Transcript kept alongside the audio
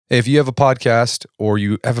If you have a podcast or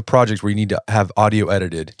you have a project where you need to have audio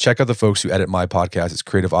edited, check out the folks who edit my podcast. It's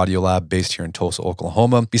Creative Audio Lab based here in Tulsa,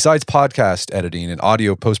 Oklahoma. Besides podcast editing and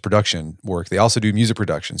audio post-production work, they also do music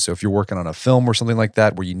production. So if you're working on a film or something like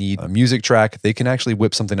that where you need a music track, they can actually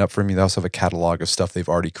whip something up for you. They also have a catalog of stuff they've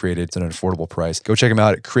already created. It's at an affordable price. Go check them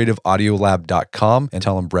out at creativeaudiolab.com and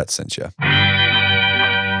tell them Brett sent you.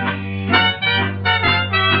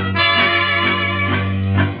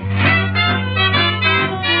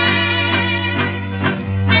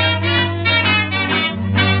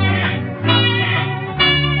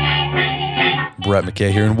 Brett McKay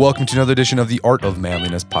here, and welcome to another edition of the Art of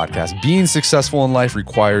Manliness podcast. Being successful in life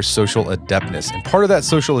requires social adeptness, and part of that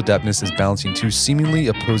social adeptness is balancing two seemingly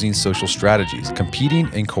opposing social strategies,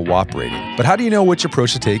 competing and cooperating. But how do you know which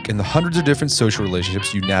approach to take in the hundreds of different social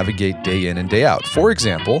relationships you navigate day in and day out? For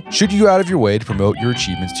example, should you go out of your way to promote your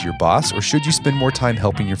achievements to your boss, or should you spend more time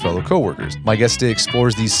helping your fellow coworkers? My guest today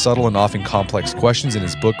explores these subtle and often complex questions in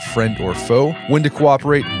his book, Friend or Foe: When to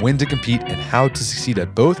Cooperate, When to Compete, and How to Succeed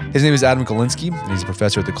at Both. His name is Adam Galinsky, and he's a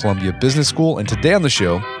professor at the Columbia Business School. And today on the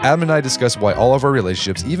show, Adam and I discuss why all of our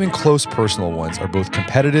relationships, even close personal ones, are both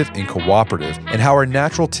competitive and cooperative, and how our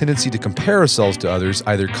natural tendency to compare ourselves to others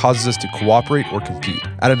either causes us to cooperate or compete.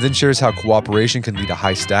 Adam then shares how cooperation can lead to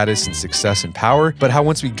high status and success and power, but how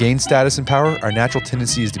once we gain status and power, our natural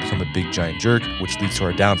tendency is to become a big giant jerk, which leads to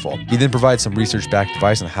our downfall. He then provides some research-backed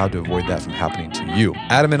advice on how to avoid that from happening to you.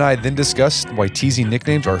 Adam and I then discuss why teasing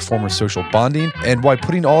nicknames are a form of social bonding, and why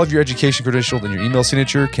putting all of your education credentials in your email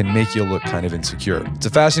signature can make you look kind of insecure. It's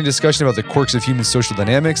a fascinating discussion about the quirks of human social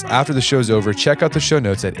dynamics. After the show's over, check out the show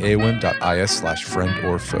notes at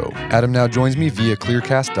aom.is/friendorfoe. Adam now joins me via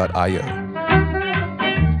clearcast.io.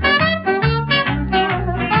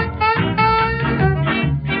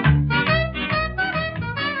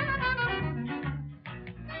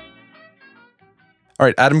 All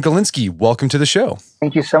right, Adam Galinsky, welcome to the show.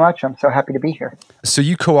 Thank you so much. I'm so happy to be here. So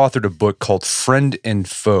you co-authored a book called Friend and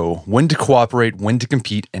Foe: When to Cooperate, When to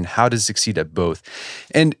Compete, and How to Succeed at Both.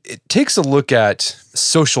 And it takes a look at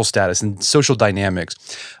social status and social dynamics.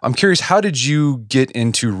 I'm curious, how did you get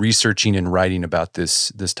into researching and writing about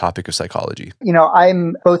this topic of psychology? You know,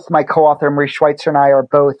 both my co-author, Marie Schweitzer, and I are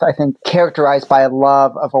both, I think, characterized by a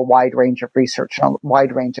love of a wide range of research and a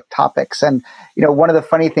wide range of topics. And, you know, one of the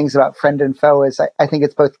funny things about Friend and Foe is I think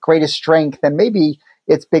its both greatest strength and maybe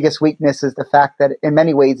its biggest weakness is the fact that in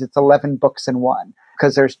many ways it's 11 books in one,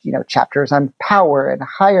 because there's, you know, chapters on power and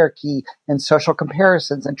hierarchy and social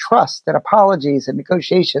comparisons and trust and apologies and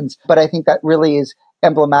negotiations. But I think that really is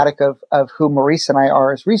emblematic of who Maurice and I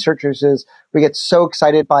are as researchers. Is we get so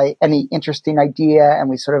excited by any interesting idea and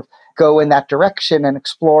we sort of go in that direction and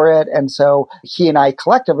explore it. And so he and I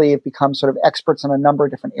collectively have become sort of experts in a number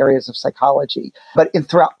of different areas of psychology. But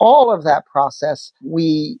throughout all of that process,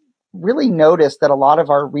 we really noticed that a lot of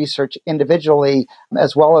our research individually,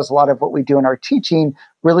 as well as a lot of what we do in our teaching,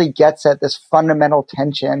 really gets at this fundamental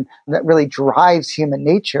tension that really drives human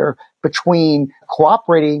nature between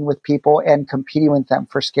cooperating with people and competing with them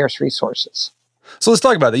for scarce resources. So let's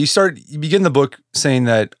talk about that. You begin the book saying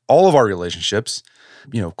that all of our relationships,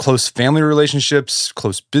 you know, close family relationships,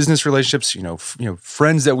 close business relationships, you know,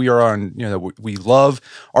 friends that we are on, you know, that we love,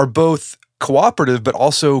 are both cooperative but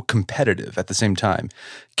also competitive at the same time.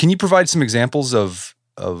 Can you provide some examples of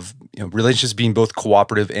relationships being both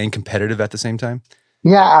cooperative and competitive at the same time?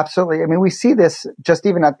 Yeah, absolutely. I mean, we see this just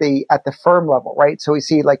even at the firm level, right? So we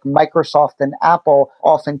see like Microsoft and Apple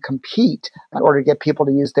often compete in order to get people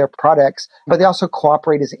to use their products, but they also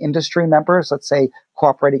cooperate as industry members. Let's say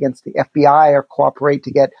cooperate against the FBI or cooperate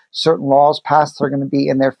to get certain laws passed that are going to be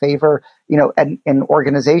in their favor. You know, and in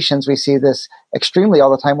organizations, we see this extremely all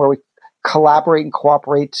the time where we collaborate and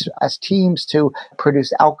cooperate as teams to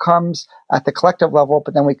produce outcomes at the collective level,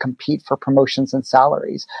 but then we compete for promotions and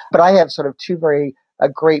salaries. But I have sort of two very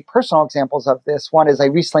great personal examples of this. One is I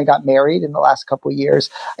recently got married in the last couple of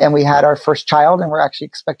years, and we had our first child, and we're actually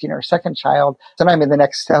expecting our second child sometime in the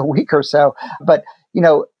next week or so. But, you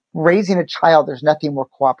know, raising a child, there's nothing more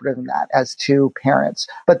cooperative than that as two parents.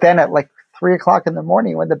 But then at like 3:00 in the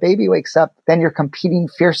morning when the baby wakes up, then you're competing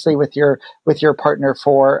fiercely with your partner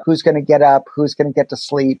for who's going to get up, who's going to get to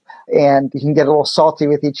sleep, and you can get a little salty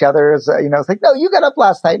with each other. It's like, no, you got up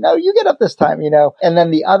last night. No, you get up this time, you know. And then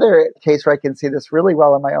the other case where I can see this really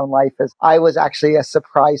well in my own life is I was actually a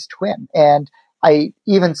surprise twin, and I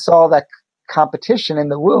even saw that competition in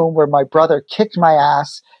the womb where my brother kicked my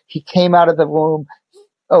ass. He came out of the womb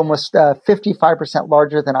almost 55%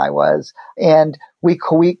 larger than I was. And we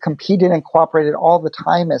competed and cooperated all the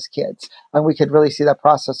time as kids, and we could really see that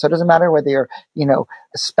process. So it doesn't matter whether you're,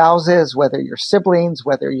 spouses, whether you're siblings,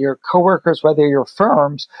 whether you're coworkers, whether you're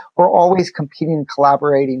firms, we're always competing and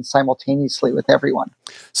collaborating simultaneously with everyone.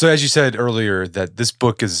 So as you said earlier, that this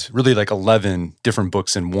book is really like 11 different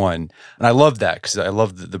books in one. And I love that because I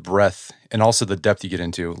love the breadth and also the depth you get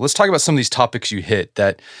into. Let's talk about some of these topics you hit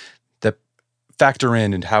that factor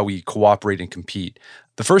in and how we cooperate and compete.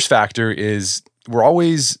 The first factor is we're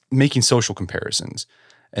always making social comparisons,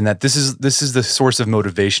 and that this is the source of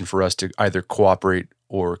motivation for us to either cooperate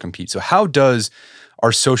or compete. So how does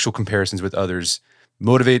our social comparisons with others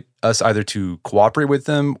motivate us either to cooperate with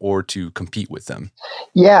them or to compete with them?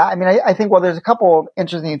 Yeah, I think, there's a couple of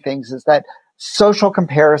interesting things is that social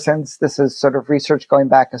comparisons, this is sort of research going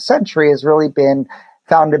back a century, has really been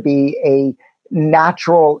found to be a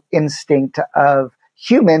natural instinct of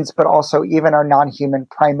humans, but also even our non-human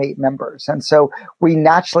primate members. And so we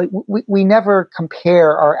naturally, we never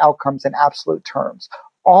compare our outcomes in absolute terms.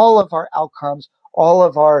 All of our outcomes, all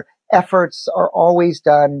of our efforts are always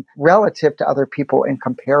done relative to other people in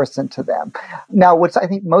comparison to them. Now, what's I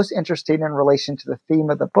think most interesting in relation to the theme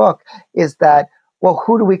of the book is that,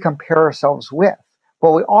 who do we compare ourselves with?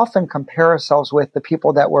 Well, we often compare ourselves with the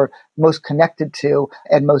people that we're most connected to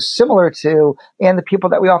and most similar to, and the people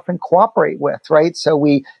that we often cooperate with, right? So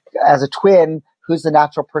we, as a twin, who's the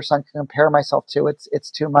natural person I can compare myself to? It's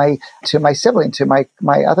to my sibling, to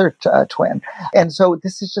my other twin. And so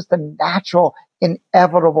this is just a natural,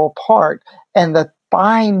 inevitable part. And the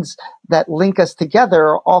binds that link us together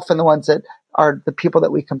are often the ones that are the people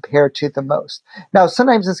that we compare to the most. Now,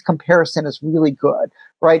 sometimes this comparison is really good,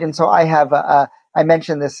 right? And so I have I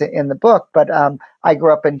mentioned this in the book, but I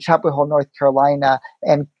grew up in Chapel Hill, North Carolina,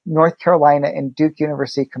 and North Carolina and Duke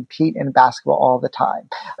University compete in basketball all the time.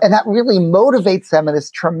 And that really motivates them in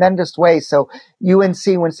this tremendous way. So UNC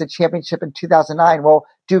wins the championship in 2009. Well,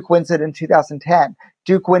 Duke wins it in 2010.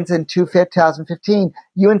 Duke wins in 2015.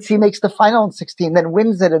 UNC makes the final in 16, then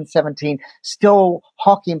wins it in 17, still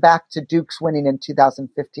hawking back to Duke's winning in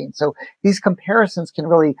 2015. So these comparisons can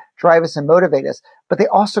really drive us and motivate us, but they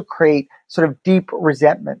also create sort of deep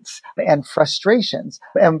resentments and frustrations.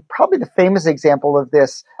 And probably the famous example of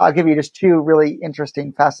this, I'll give you just two really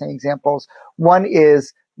interesting, fascinating examples. One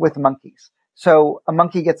is with monkeys. So a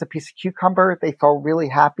monkey gets a piece of cucumber, they feel really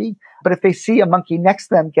happy. But if they see a monkey next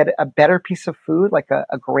to them get a better piece of food, like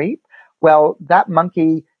a grape, well, that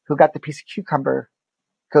monkey who got the piece of cucumber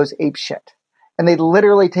goes apeshit. And they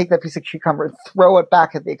literally take that piece of cucumber and throw it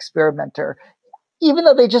back at the experimenter, even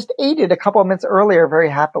though they just ate it a couple of minutes earlier very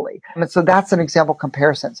happily. And so that's an example of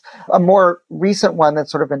comparisons. A more recent one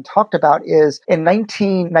that's sort of been talked about is in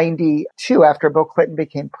 1992, after Bill Clinton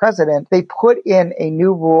became president, they put in a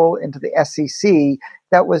new rule into the SEC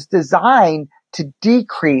that was designed to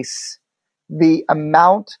decrease the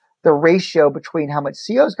ratio between how much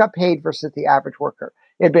CEOs got paid versus the average worker.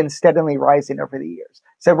 It had been steadily rising over the years.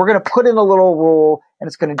 So we're going to put in a little rule and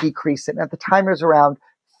it's going to decrease it. And at the time it was around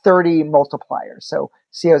 30 multipliers. So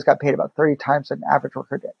CEOs got paid about 30 times what an average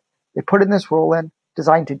worker did. They put in this rule in,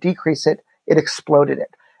 designed to decrease it. It exploded it.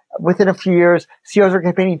 Within a few years, CEOs were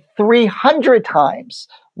getting paid 300 times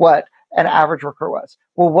what an average worker was.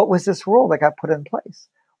 Well, what was this rule that got put in place?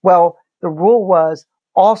 Well, the rule was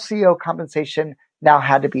all CEO compensation now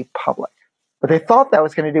had to be public. What they thought that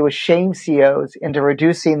was going to do was shame CEOs into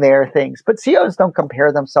reducing their things. But CEOs don't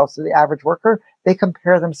compare themselves to the average worker. They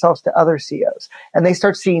compare themselves to other CEOs. And they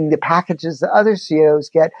start seeing the packages that other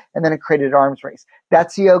CEOs get, and then it created an arms race. That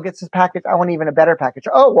CEO gets his package. I want even a better package.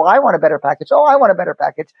 Oh, well, I want a better package. Oh, I want a better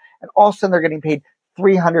package. And all of a sudden they're getting paid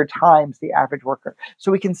 300 times the average worker.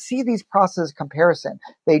 So we can see these processes of comparison.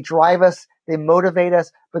 They drive us, they motivate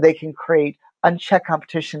us, but they can create unchecked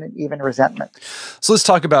competition and even resentment. So let's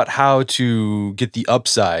talk about how to get the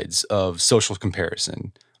upsides of social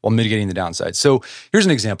comparison while mitigating the downsides. So here's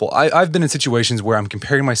an example. I've been in situations where I'm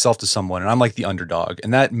comparing myself to someone and I'm like the underdog,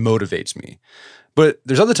 and that motivates me. But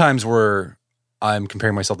there's other times where I'm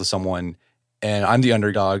comparing myself to someone and I'm the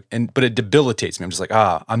underdog, but it debilitates me. I'm just like,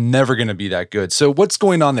 I'm never going to be that good. So what's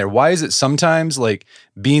going on there? Why is it sometimes like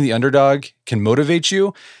being the underdog can motivate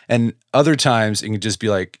you, and other times it can just be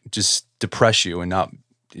like, just depress you and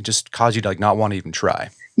just cause you to like not want to even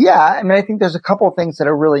try? Yeah, I think there's a couple of things that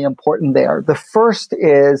are really important there. The first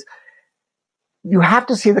is you have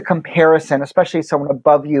to see the comparison, especially someone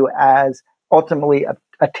above you, as ultimately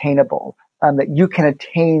attainable. That you can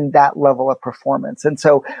attain that level of performance. And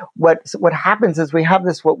so what happens is we have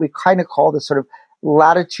this, what we kind of call this sort of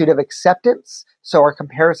latitude of acceptance. So our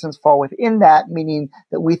comparisons fall within that, meaning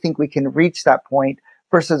that we think we can reach that point,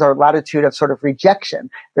 versus our latitude of sort of rejection.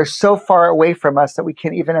 They're so far away from us that we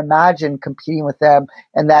can't even imagine competing with them,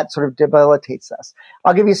 and that sort of debilitates us.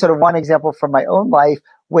 I'll give you sort of one example from my own life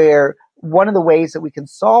where one of the ways that we can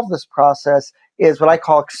solve this process is what I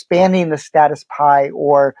call expanding the status pie,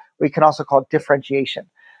 or we can also call it differentiation.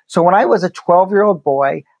 So when I was a 12-year-old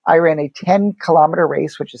boy, I ran a 10-kilometer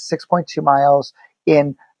race, which is 6.2 miles,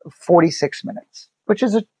 in 46 minutes, which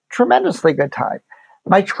is a tremendously good time.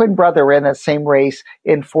 My twin brother ran that same race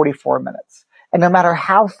in 44 minutes. And no matter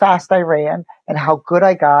how fast I ran and how good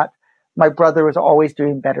I got, my brother was always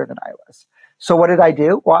doing better than I was. So what did I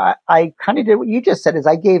do? Well, I kind of did what you just said, is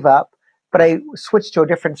I gave up, but I switched to a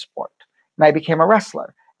different sport and I became a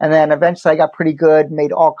wrestler. And then eventually I got pretty good,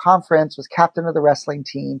 made all conference, was captain of the wrestling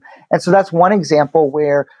team. And so that's one example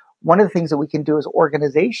where one of the things that we can do as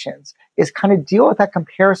organizations is kind of deal with that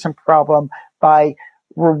comparison problem by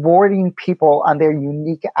rewarding people on their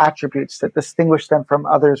unique attributes that distinguish them from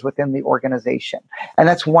others within the organization. And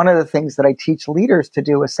that's one of the things that I teach leaders to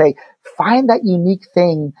do, is say, find that unique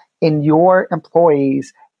thing in your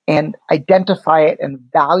employees and identify it and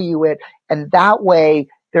value it. And that way,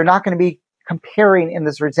 they're not going to be comparing in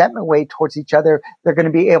this resentment way towards each other. They're going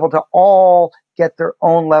to be able to all get their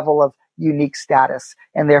own level of unique status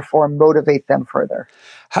and therefore motivate them further.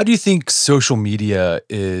 How do you think social media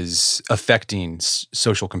is affecting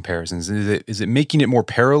social comparisons? Is it making it more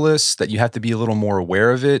perilous, that you have to be a little more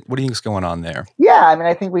aware of it? What do you think is going on there? Yeah, I mean,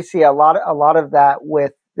 I think we see a lot of that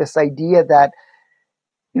with this idea that,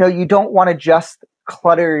 you don't want to just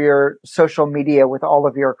clutter your social media with all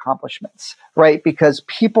of your accomplishments, right? Because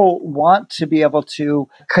people want to be able to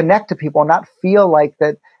connect to people, not feel like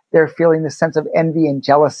that they're feeling this sense of envy and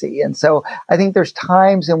jealousy. And so I think there's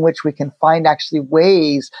times in which we can find actually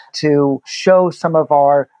ways to show some of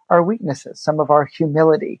our weaknesses, some of our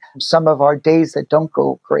humility, some of our days that don't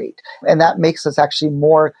go great. And that makes us actually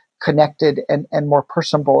more connected and more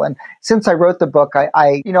personable. And since I wrote the book,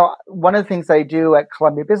 I one of the things I do at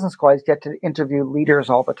Columbia Business School is get to interview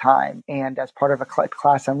leaders all the time. And as part of a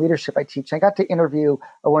class on leadership I teach, I got to interview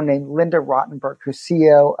a woman named Linda Rottenberg, who's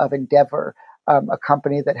CEO of Endeavor, a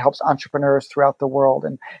company that helps entrepreneurs throughout the world.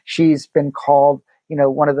 And she's been called,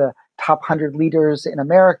 one of the top 100 leaders in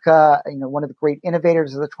America, one of the great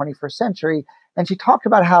innovators of the 21st century. And she talked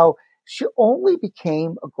about how she only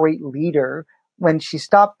became a great leader when she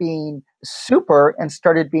stopped being super and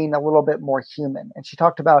started being a little bit more human. And she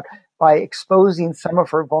talked about by exposing some of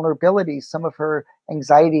her vulnerabilities, some of her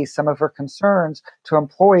anxieties, some of her concerns to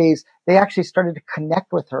employees, they actually started to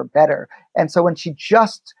connect with her better. And so when she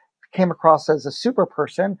just came across as a super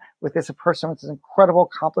person, with a person with incredible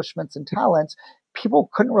accomplishments and talents, people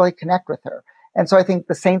couldn't really connect with her. And so I think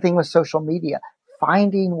the same thing with social media.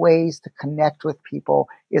 Finding ways to connect with people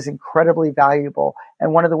is incredibly valuable.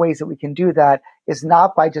 And one of the ways that we can do that is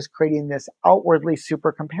not by just creating this outwardly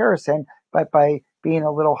super comparison, but by being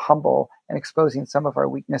a little humble and exposing some of our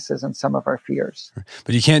weaknesses and some of our fears.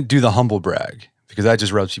 But you can't do the humble brag, because that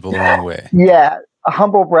just rubs people the wrong way. Yeah. A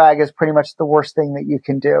humble brag is pretty much the worst thing that you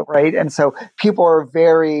can do, right? And so people are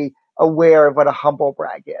very aware of what a humble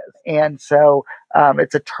brag is. And so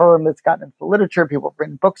it's a term that's gotten into the literature. People have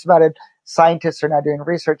written books about it. Scientists are now doing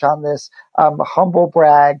research on this. A humble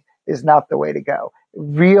brag is not the way to go.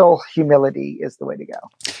 Real humility is the way to go.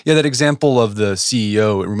 Yeah, that example of the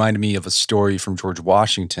CEO, it reminded me of a story from George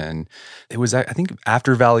Washington. It was, I think,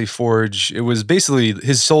 after Valley Forge. It was basically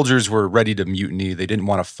his soldiers were ready to mutiny. They didn't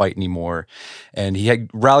want to fight anymore. And he had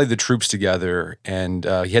rallied the troops together, and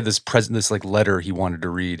he had this letter he wanted to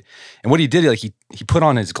read. And what he did, he put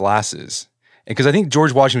on his glasses. And because I think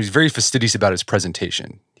George Washington was very fastidious about his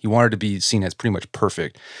presentation. He wanted to be seen as pretty much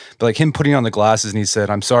perfect. But him putting on the glasses, and he said,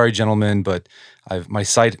 "I'm sorry, gentlemen, but my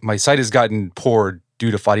sight has gotten poor due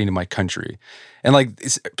to fighting in my country." And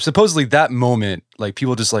supposedly that moment,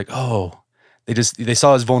 people just they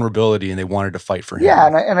saw his vulnerability and they wanted to fight for him. Yeah,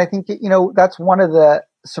 and I think that's one of the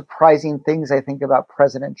surprising things I think about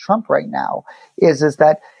President Trump right now is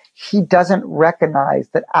that he doesn't recognize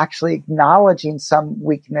that actually acknowledging some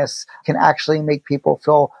weakness can actually make people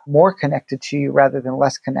feel more connected to you rather than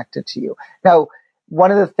less connected to you. Now,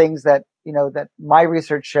 one of the things that that my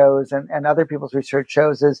research shows and other people's research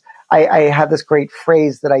shows is I have this great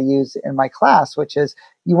phrase that I use in my class, which is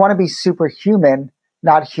you want to be superhuman,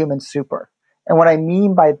 not human super. And what I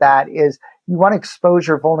mean by that is you want to expose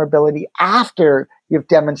your vulnerability after you've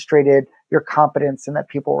demonstrated your competence and that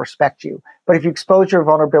people respect you. But if you expose your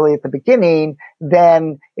vulnerability at the beginning,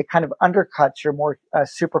 then it kind of undercuts your more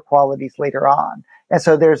super qualities later on. And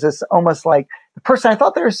so there's this almost like the person I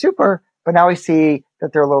thought they were super, but now I see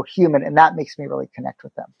that they're a little human, and that makes me really connect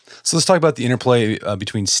with them. So let's talk about the interplay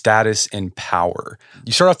between status and power.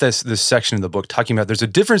 You start off this section of the book talking about there's a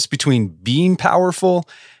difference between being powerful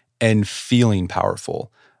and feeling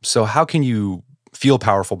powerful. So how can you feel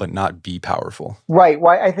powerful but not be powerful? Right.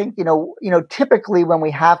 Well, I think, typically when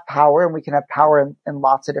we have power, and we can have power in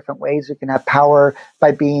lots of different ways. We can have power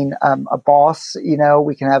by being a boss.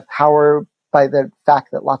 We can have power by the fact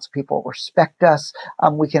that lots of people respect us.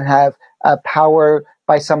 We can have power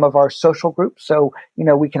by some of our social groups. So,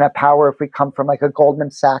 we can have power if we come from like a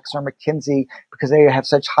Goldman Sachs or McKinsey because they have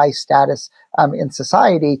such high status in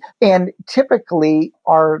society. And typically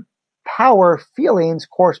our power feelings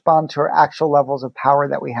correspond to our actual levels of power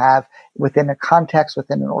that we have within a context,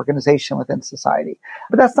 within an organization, within society.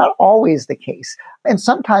 But that's not always the case. And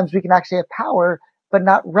sometimes we can actually have power, but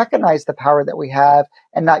not recognize the power that we have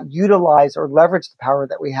and not utilize or leverage the power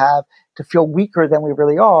that we have to feel weaker than we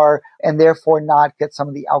really are, and therefore not get some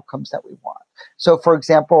of the outcomes that we want. So, for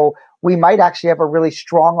example, we might actually have a really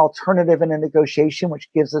strong alternative in a negotiation,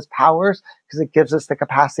 which gives us powers because it gives us the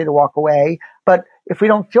capacity to walk away. But if we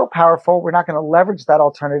don't feel powerful, we're not going to leverage that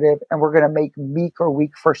alternative, and we're going to make meek or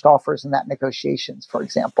weak first offers in that negotiations, for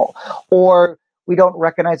example. Or we don't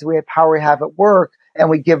recognize that we have power we have at work, and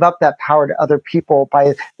we give up that power to other people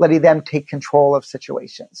by letting them take control of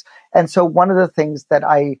situations. And so one of the things that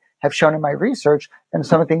I have shown in my research, and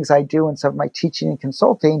some of the things I do in some of my teaching and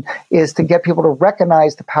consulting, is to get people to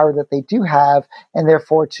recognize the power that they do have, and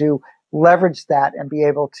therefore to leverage that and be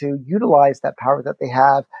able to utilize that power that they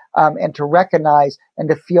have, and to recognize and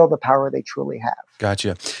to feel the power they truly have.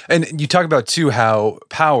 Gotcha. And you talk about too how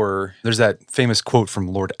power, there's that famous quote from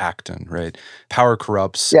Lord Acton, right? Power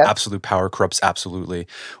corrupts, absolute power corrupts absolutely.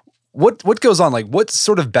 What goes on? Like, what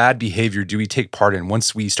sort of bad behavior do we take part in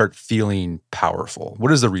once we start feeling powerful?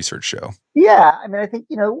 What does the research show? Yeah, I mean, I think,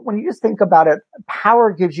 when you just think about it,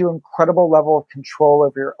 power gives you incredible level of control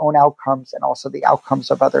over your own outcomes and also the outcomes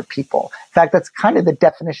of other people. In fact, that's kind of the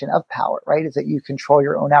definition of power, right? Is that you control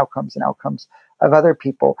your own outcomes and outcomes of other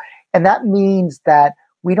people. And that means that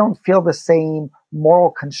we don't feel the same moral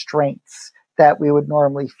constraints that we would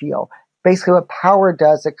normally feel. Basically, what power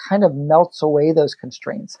does, it kind of melts away those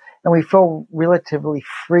constraints, and we feel relatively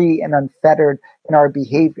free and unfettered in our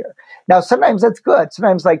behavior. Now, sometimes that's good.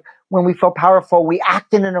 Sometimes, like when we feel powerful, we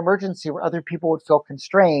act in an emergency where other people would feel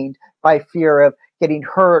constrained by fear of getting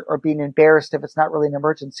hurt or being embarrassed if it's not really an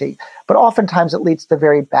emergency. But oftentimes it leads to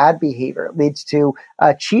very bad behavior. It leads to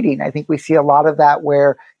cheating. I think we see a lot of that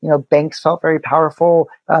where, banks felt very powerful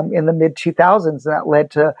in the mid-2000s, and that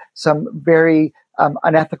led to some very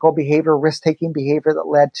unethical behavior, risk-taking behavior that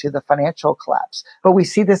led to the financial collapse. But we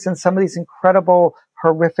see this in some of these incredible,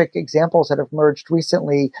 horrific examples that have emerged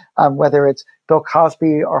recently, whether it's Bill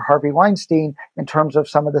Cosby or Harvey Weinstein, in terms of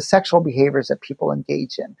some of the sexual behaviors that people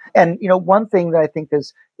engage in. And, one thing that I think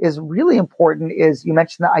is really important is you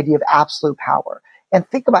mentioned the idea of absolute power. And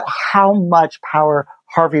think about how much power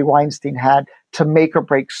Harvey Weinstein had to make or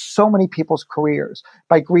break so many people's careers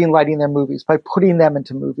by greenlighting their movies, by putting them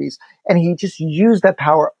into movies. And he just used that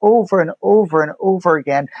power over and over and over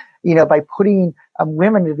again, by putting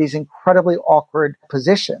women into these incredibly awkward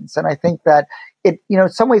positions. And I think that it, in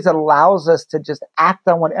some ways it allows us to just act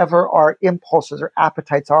on whatever our impulses or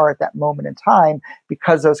appetites are at that moment in time,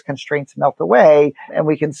 because those constraints melt away. And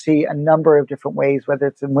we can see a number of different ways, whether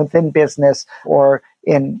it's within business or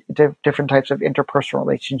in different types of interpersonal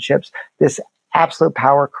relationships, this absolute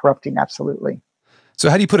power corrupting absolutely. So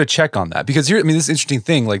how do you put a check on that? Because this interesting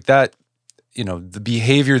thing like that, the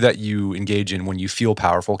behavior that you engage in when you feel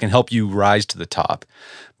powerful can help you rise to the top.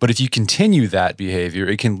 But if you continue that behavior,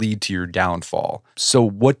 it can lead to your downfall. So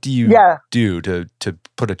what do you do to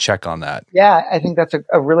put a check on that? Yeah, I think that's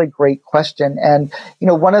a really great question. And,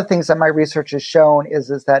 one of the things that my research has shown is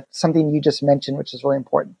that something you just mentioned, which is really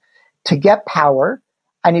important. To get power,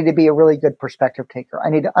 I need to be a really good perspective taker.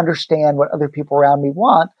 I need to understand what other people around me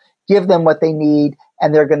want, give them what they need,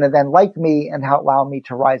 and they're going to then like me and allow me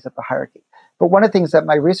to rise up the hierarchy. But one of the things that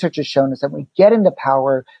my research has shown is that when we get into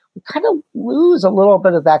power, we kind of lose a little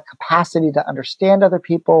bit of that capacity to understand other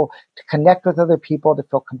people, to connect with other people, to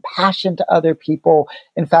feel compassion to other people.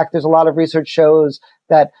 In fact, there's a lot of research shows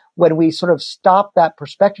that when we sort of stop that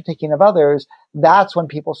perspective taking of others, that's when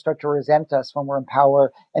people start to resent us when we're in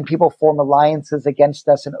power, and people form alliances against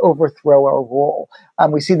us and overthrow our rule.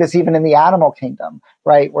 We see this even in the animal kingdom,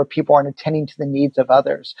 right, where people aren't attending to the needs of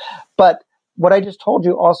others. But what I just told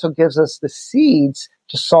you also gives us the seeds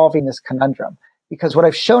to solving this conundrum. Because what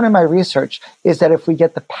I've shown in my research is that if we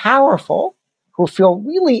get the powerful who feel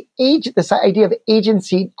really this idea of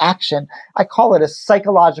agency action, I call it a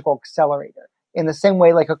psychological accelerator. in the same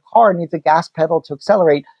way like a car needs a gas pedal to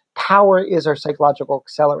accelerate, power is our psychological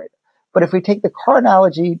accelerator. But if we take the car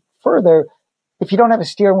analogy further, if you don't have a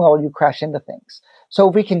steering wheel, you crash into things. So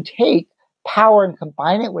if we can take power and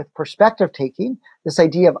combine it with perspective taking, this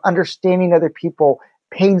idea of understanding other people,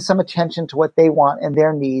 paying some attention to what they want and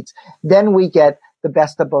their needs, then we get the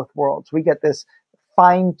best of both worlds. We get this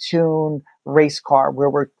fine-tuned race car where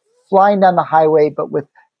we're flying down the highway, but with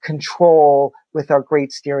control with our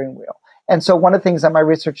great steering wheel. And so one of the things that my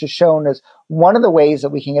research has shown is one of the ways that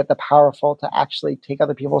we can get the powerful to actually take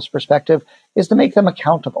other people's perspective is to make them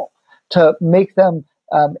accountable, to make them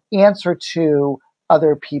answer to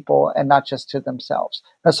other people and not just to themselves.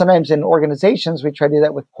 Now, sometimes in organizations, we try to do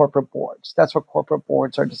that with corporate boards. That's what corporate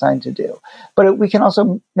boards are designed to do. But we can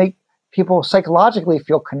also make people psychologically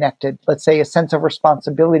feel connected, let's say a sense of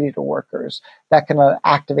responsibility to workers that can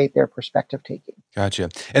activate their perspective taking. Gotcha.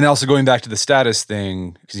 And also going back to the status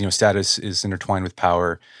thing, because, status is intertwined with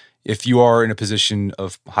power. If you are in a position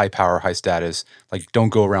of high power, high status, like don't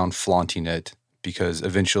go around flaunting it because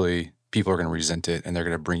eventually people are going to resent it and they're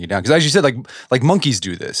going to bring you down. Because as you said, like monkeys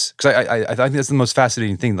do this. Because I think that's the most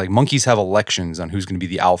fascinating thing. Like monkeys have elections on who's going to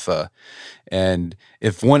be the alpha. And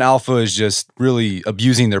if one alpha is just really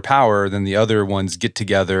abusing their power, then the other ones get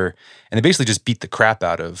together and they basically just beat the crap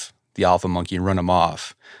out of the alpha monkey and run them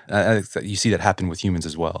off. You see that happen with humans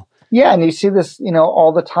as well. Yeah, and you see this,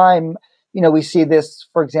 all the time. We see this,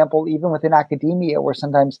 for example, even within academia, where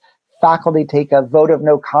sometimes faculty take a vote of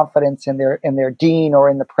no confidence in their dean or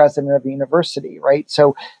in the president of the university, right?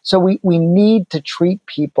 So we need to treat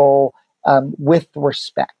people with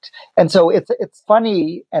respect. And so it's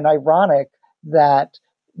funny and ironic that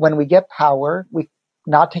when we get power, we're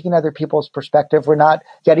not taking other people's perspective. We're not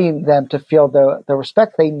getting them to feel the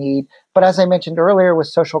respect they need. But as I mentioned earlier with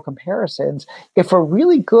social comparisons, if we're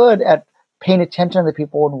really good at paying attention to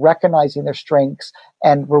people and recognizing their strengths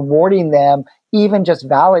and rewarding them, even just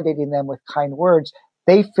validating them with kind words,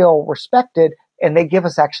 they feel respected and they give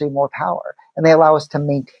us actually more power and they allow us to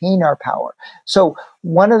maintain our power. So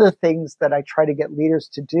one of the things that I try to get leaders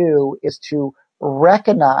to do is to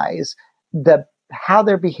recognize how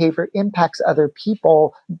their behavior impacts other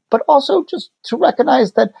people, but also just to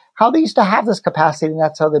recognize that how they used to have this capacity and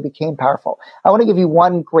that's how they became powerful. I want to give you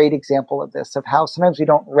one great example of this, of how sometimes we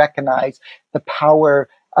don't recognize the power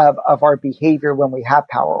of our behavior when we have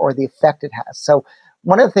power or the effect it has. So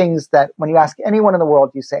one of the things that when you ask anyone in the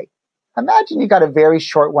world, you say, imagine you got a very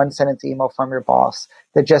short one-sentence email from your boss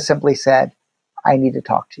that just simply said, I need to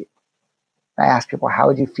talk to you. I ask people, how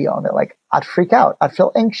would you feel? And they're like, I'd freak out. I'd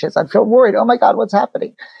feel anxious. I'd feel worried. Oh my God, what's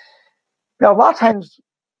happening? Now, a lot of times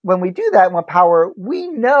when we do that with power, we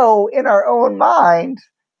know in our own mind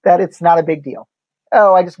that it's not a big deal.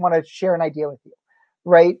 Oh, I just want to share an idea with you,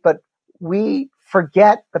 right? But we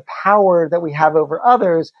forget the power that we have over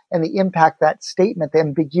others and the impact that statement, the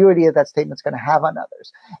ambiguity of that statement is going to have on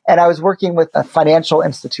others. And I was working with a financial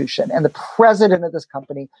institution and the president of this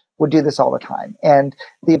company would do this all the time. And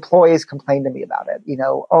the employees complained to me about it.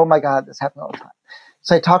 Oh my God, this happens all the time.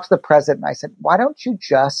 So I talked to the president and I said, why don't you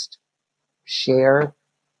just share,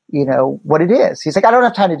 what it is? He's like, I don't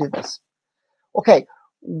have time to do this. Okay,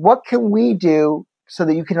 what can we do so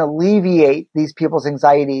that you can alleviate these people's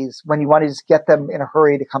anxieties when you want to just get them in a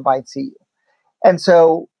hurry to come by and see you? And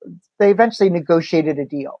so they eventually negotiated a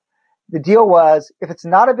deal. The deal was, if it's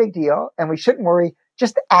not a big deal and we shouldn't worry,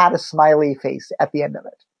 just add a smiley face at the end of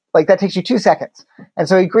it. Like that takes you 2 seconds. And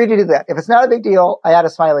so he agreed to do that. If it's not a big deal, I add a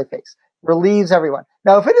smiley face. Relieves everyone.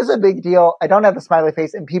 Now, if it is a big deal, I don't have the smiley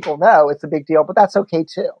face and people know it's a big deal, but that's okay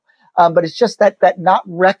too. But it's just that not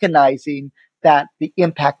recognizing that the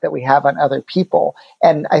impact that we have on other people.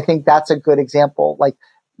 And I think that's a good example, like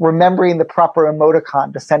remembering the proper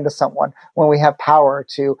emoticon to send to someone when we have power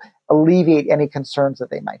to alleviate any concerns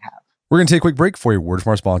that they might have. We're going to take a quick break for you. Word from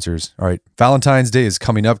our sponsors. All right. Valentine's Day is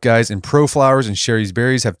coming up, guys, and ProFlowers and Sherry's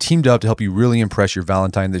Berries have teamed up to help you really impress your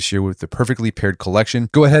Valentine this year with the perfectly paired collection.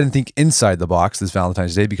 Go ahead and think inside the box this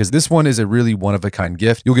Valentine's Day because this one is a really one-of-a-kind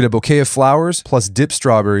gift. You'll get a bouquet of flowers plus dipped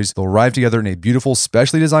strawberries. They'll arrive together in a beautiful,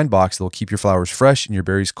 specially designed box that'll keep your flowers fresh and your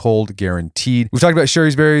berries cold, guaranteed. We've talked about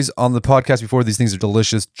Sherry's Berries on the podcast before. These things are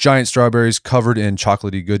delicious. Giant strawberries covered in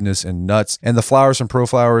chocolatey goodness and nuts. And the flowers from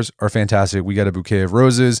ProFlowers are fantastic. We got a bouquet of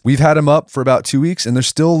roses. We've had them them up for about 2 weeks and they're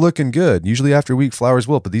still looking good. Usually after a week, flowers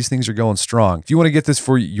wilt, but these things are going strong. If you want to get this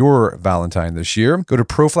for your Valentine this year, go to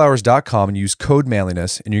proflowers.com and use code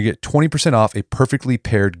manliness and you get 20% off a perfectly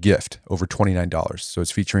paired gift over $29. So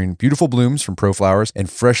it's featuring beautiful blooms from ProFlowers and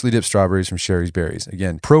freshly dipped strawberries from Sherry's Berries.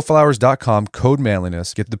 Again, proflowers.com, code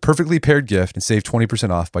manliness. Get the perfectly paired gift and save 20%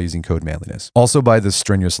 off by using code manliness. Also by The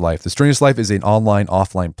Strenuous Life. The Strenuous Life is an online,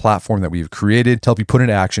 offline platform that we've created to help you put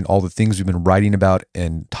into action all the things we've been writing about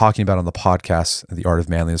and talking about on the podcast, The Art of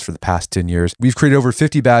Manliness, for the past 10 years. We've created over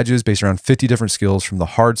 50 badges based around 50 different skills, from the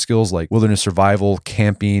hard skills like wilderness survival,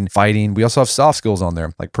 camping, fighting. We also have soft skills on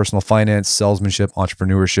there like personal finance, salesmanship,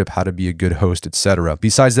 entrepreneurship, how to be a good host, etc.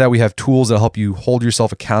 Besides that, we have tools that help you hold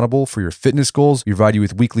yourself accountable for your fitness goals. We provide you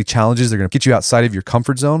with weekly challenges. They're going to get you outside of your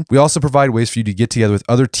comfort zone. We also provide ways for you to get together with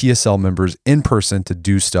other TSL members in person to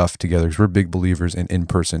do stuff together, because we're big believers in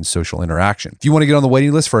in-person social interaction. If you want to get on the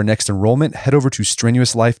waiting list for our next enrollment, head over to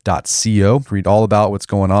strenuouslife.co to read all about what's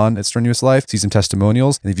going on at Strenuous Life, see some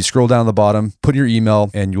testimonials. And if you scroll down the bottom, put your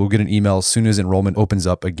email and you'll get an email as soon as enrollment opens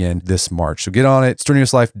up again this March. So get on it,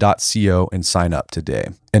 strenuouslife.co, and sign up today.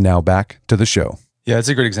 And now back to the show. Yeah, it's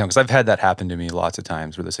a great example because I've had that happen to me lots of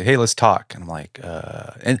times where they say, "Hey, let's talk," and I'm like,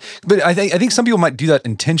 but I think some people might do that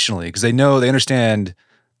intentionally because they understand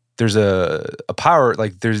there's a power,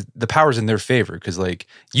 like there's the power's in their favor because like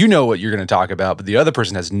you know what you're going to talk about, but the other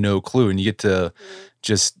person has no clue, and you get to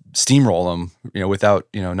just steamroll them, without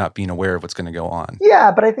not being aware of what's going to go on.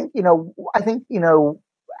 Yeah, but I think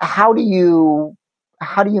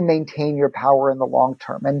how do you maintain your power in the long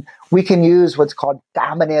term? And we can use what's called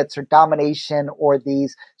dominance or domination, or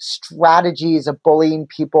these strategies of bullying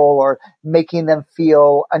people or making them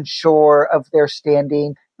feel unsure of their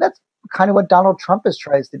standing. That's kind of what Donald Trump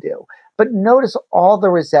tries to do. But notice all the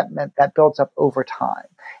resentment that builds up over time.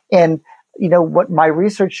 And what my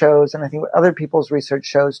research shows, and I think what other people's research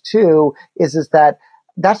shows too, is that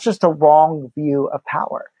that's just a wrong view of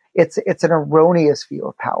power. It's an erroneous view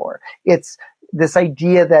of power. It's this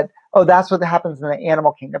idea that, that's what happens in the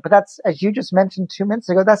animal kingdom. But that's, as you just mentioned 2 minutes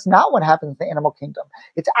ago, that's not what happens in the animal kingdom.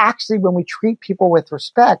 It's actually when we treat people with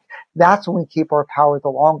respect, that's when we keep our power the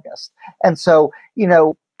longest. And so,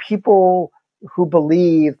 people who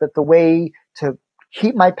believe that the way to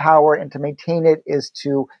keep my power and to maintain it is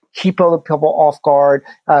to keep other people off guard,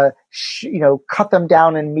 cut them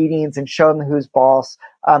down in meetings and show them who's boss.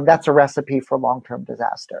 That's a recipe for long-term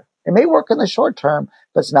disaster. It may work in the short term,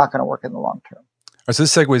 but it's not going to work in the long term. All right, so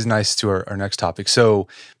this segues nice to our next topic. So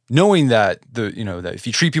knowing that that if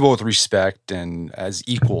you treat people with respect and as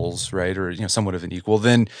equals, right, or somewhat of an equal,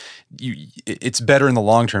 then it's better in the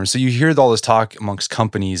long term. So you hear all this talk amongst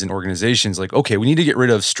companies and organizations like, okay, we need to get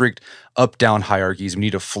rid of strict up-down hierarchies. We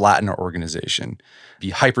need to flatten our organization,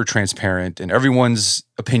 be hyper transparent, and everyone's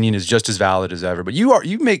opinion is just as valid as ever. But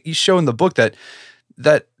you show in the book that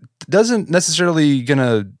doesn't necessarily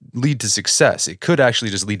gonna lead to success. It could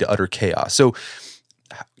actually just lead to utter chaos. So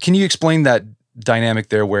can you explain that dynamic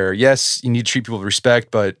there where, yes, you need to treat people with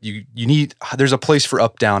respect, but there's a place for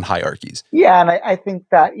up-down hierarchies? Yeah, and I think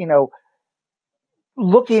that,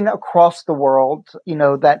 looking across the world,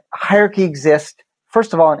 that hierarchy exists,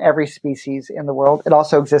 first of all, in every species in the world. It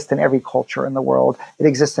also exists in every culture in the world. It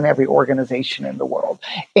exists in every organization in the world.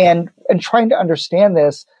 And trying to understand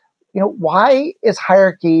this, why is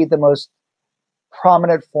hierarchy the most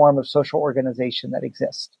prominent form of social organization that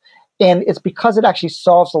exists? And it's because it actually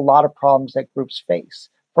solves a lot of problems that groups face.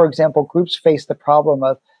 For example, groups face the problem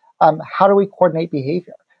of how do we coordinate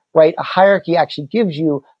behavior, right? A hierarchy actually gives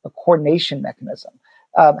you a coordination mechanism.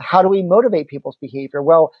 How do we motivate people's behavior?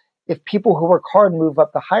 Well, if people who work hard move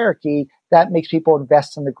up the hierarchy, that makes people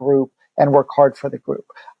invest in the group and work hard for the group.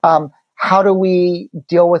 How do we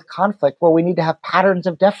deal with conflict? Well, we need to have patterns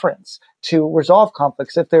of deference to resolve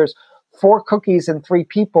conflicts. If there's 4 cookies and 3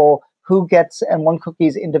 people, and 1 cookie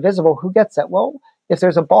is indivisible, who gets that? Well, if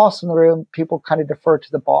there's a boss in the room, people kind of defer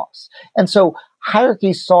to the boss. And so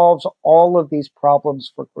hierarchy solves all of these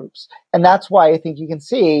problems for groups. And that's why I think you can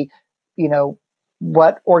see,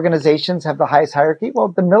 what organizations have the highest hierarchy? Well,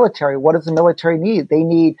 the military. What does the military need? They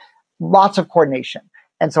need lots of coordination.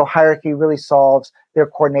 And so hierarchy really solves their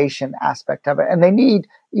coordination aspect of it. And they need,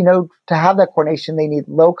 to have that coordination, they need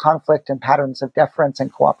low conflict and patterns of deference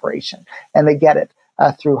and cooperation. And they get it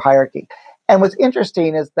through hierarchy. And what's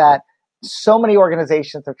interesting is that so many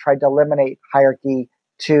organizations have tried to eliminate hierarchy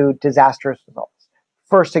to disastrous results.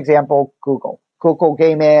 First example, Google. Google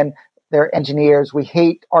came in, they're engineers. We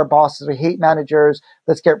hate our bosses. We hate managers.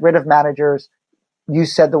 Let's get rid of managers. You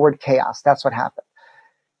said the word chaos. That's what happened.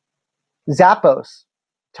 Zappos.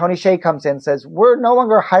 Tony Hsieh comes in and says, we're no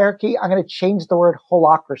longer hierarchy. I'm going to change the word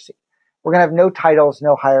holacracy. We're going to have no titles,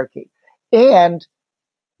 no hierarchy. And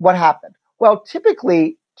what happened? Well,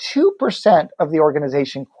 typically 2% of the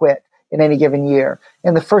organization quit in any given year.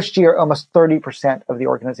 In the first year, almost 30% of the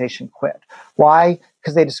organization quit. Why?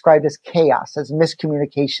 Because they described as chaos, as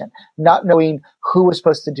miscommunication, not knowing who was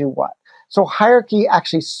supposed to do what. So hierarchy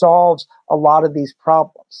actually solves a lot of these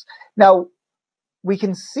problems. Now, we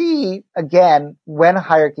can see, again, when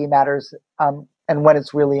hierarchy matters and when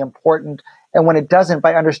it's really important and when it doesn't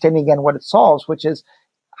by understanding, again, what it solves, which is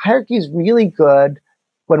hierarchy is really good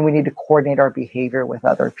when we need to coordinate our behavior with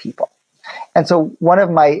other people. And so one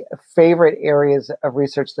of my favorite areas of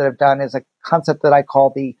research that I've done is a concept that I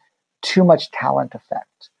call the too much talent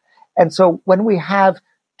effect. And so when we have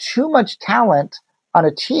too much talent on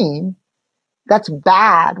a team, that's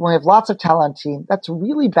bad. When we have lots of talent on a team, that's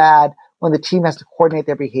really bad when the team has to coordinate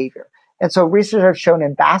their behavior. And so research has shown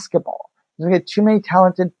in basketball, when we get too many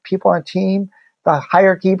talented people on a team, the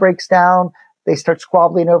hierarchy breaks down, they start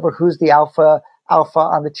squabbling over who's the alpha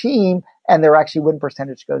on the team, and their actually win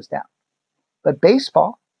percentage goes down. But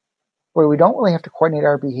baseball, where we don't really have to coordinate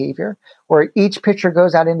our behavior, where each pitcher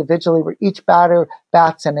goes out individually, where each batter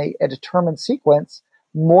bats in a determined sequence,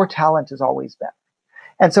 more talent is always better.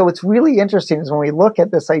 And so what's really interesting is when we look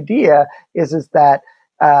at this idea is that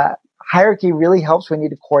hierarchy really helps when we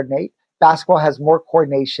need to coordinate. Basketball has more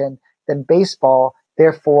coordination than baseball.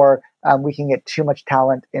 Therefore, we can get too much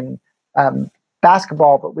talent in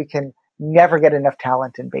basketball, but we can never get enough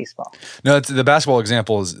talent in baseball. No, the basketball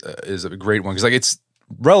example is a great one because like it's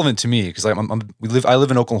relevant to me because I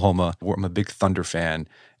live in Oklahoma. I'm a big Thunder fan,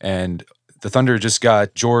 and the Thunder just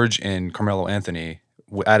got George and Carmelo Anthony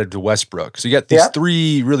added to Westbrook. So you got these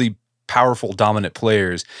three really powerful, dominant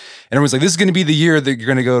players, and everyone's like, "This is going to be the year that you're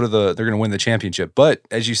going to go to they're going to win the championship." But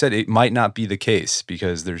as you said, it might not be the case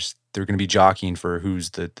because they're going to be jockeying for who's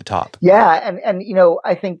the top. Yeah, and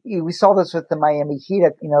I think we saw this with the Miami Heat,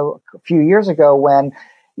 a few years ago when,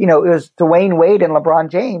 it was Dwayne Wade and LeBron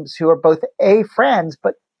James who are both friends,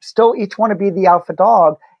 but still each want to be the alpha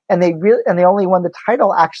dog, and they only won the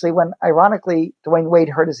title actually when, ironically, Dwayne Wade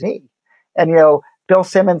hurt his knee, and Bill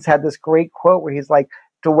Simmons had this great quote where he's like,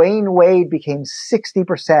 Dwayne Wade became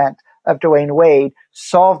 60% of Dwayne Wade,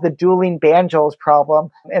 solved the dueling banjos problem,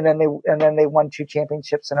 and then they won 2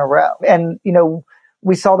 championships in a row. And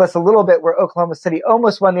we saw this a little bit where Oklahoma City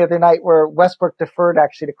almost won the other night, where Westbrook deferred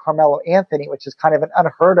actually to Carmelo Anthony, which is kind of an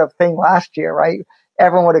unheard of thing last year, right?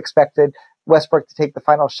 Everyone would have expected Westbrook to take the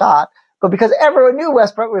final shot, but because everyone knew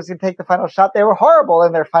Westbrook was going to take the final shot, they were horrible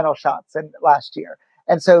in their final shots last year.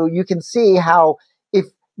 And so you can see how if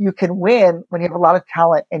you can win when you have a lot of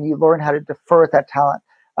talent and you learn how to defer with that talent.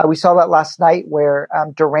 We saw that last night where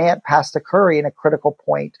Durant passed to Curry in a critical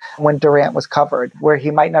point when Durant was covered, where he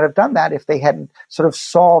might not have done that if they hadn't sort of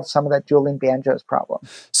solved some of that dueling banjos problem.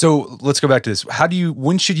 So let's go back to this.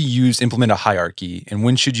 When should you implement a hierarchy, and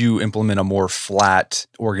when should you implement a more flat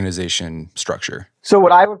organization structure? So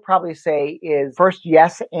what I would probably say is first,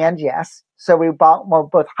 yes and yes. So we want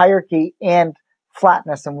both hierarchy and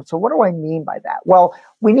flatness. And so what do I mean by that? Well,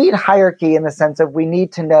 we need hierarchy in the sense of we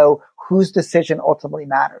need to know whose decision ultimately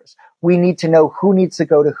matters. We need to know who needs to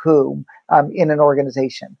go to whom in an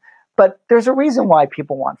organization. But there's a reason why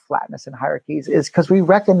people want flatness in hierarchies is because we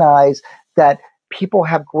recognize that people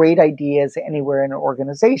have great ideas anywhere in an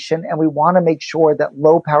organization, and we want to make sure that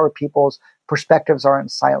low-power people's perspectives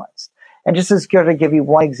aren't silenced. And just as good to give you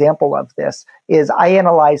one example of this is I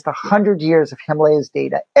analyzed 100 years of Himalayas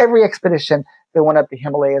data, every expedition that went up the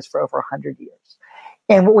Himalayas for over 100 years.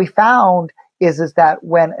 And what we found is that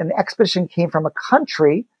when an expedition came from a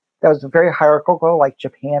country that was very hierarchical, like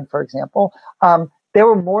Japan, for example, they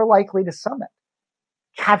were more likely to summit,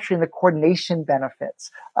 capturing the coordination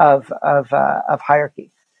benefits of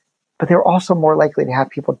hierarchy. But they were also more likely to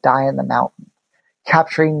have people die in the mountain,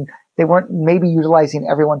 they weren't maybe utilizing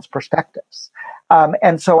everyone's perspectives.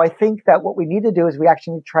 And so I think that what we need to do is we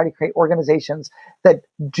actually need to try to create organizations that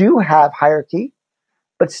do have hierarchy,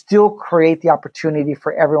 but still create the opportunity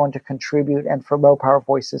for everyone to contribute and for low power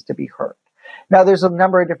voices to be heard. Now, there's a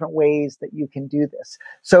number of different ways that you can do this.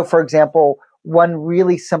 So, for example, one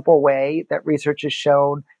really simple way that research has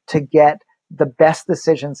shown to get the best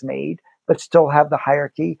decisions made, but still have the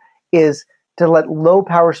hierarchy, is to let low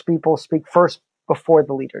power people speak first before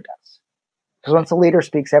the leader does. Because once the leader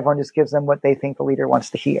speaks, everyone just gives them what they think the leader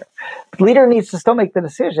wants to hear. The leader needs to still make the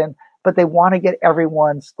decision, but they want to get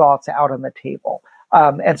everyone's thoughts out on the table.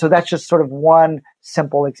 And so that's just sort of one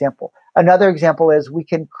simple example. Another example is we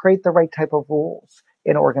can create the right type of rules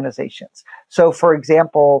in organizations. So, for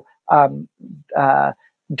example,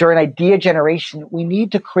 during idea generation, we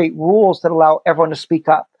need to create rules that allow everyone to speak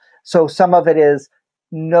up. So some of it is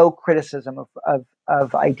no criticism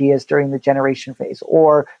of ideas during the generation phase,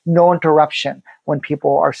 or no interruption when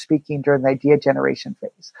people are speaking during the idea generation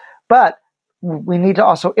phase. But we need to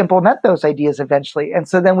also implement those ideas eventually. And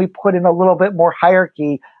so then we put in a little bit more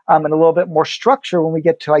hierarchy and a little bit more structure when we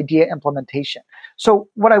get to idea implementation. So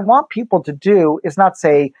what I want people to do is not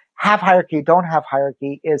say have hierarchy, don't have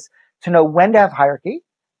hierarchy, is to know when to have hierarchy,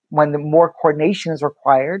 when the more coordination is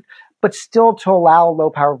required, but still to allow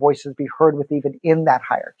low power voices to be heard with even in that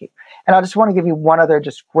hierarchy. And I just want to give you one other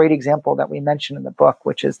just great example that we mentioned in the book,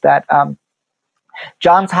 which is that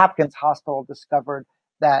Johns Hopkins Hospital discovered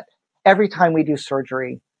that every time we do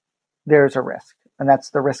surgery, there's a risk, and that's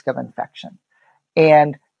the risk of infection.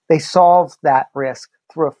 And they solved that risk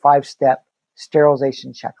through a 5-step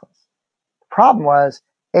sterilization checklist. The problem was,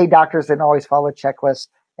 A, doctors didn't always follow the checklist,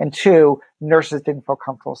 and 2, nurses didn't feel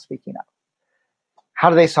comfortable speaking up. How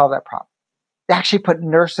do they solve that problem? They actually put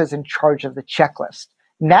nurses in charge of the checklist.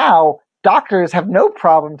 Now, doctors have no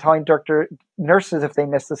problem telling nurses if they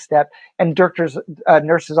miss a step, and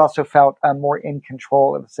nurses also felt more in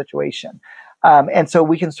control of the situation. And so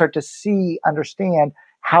we can start to understand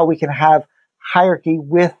how we can have hierarchy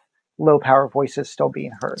with low power voices still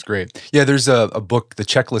being heard. That's great. Yeah, there's a book, The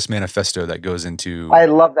Checklist Manifesto, that goes into... I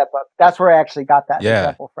love that book. That's where I actually got that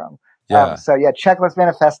example from. Yeah. Checklist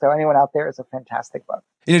Manifesto, anyone out there, is a fantastic book.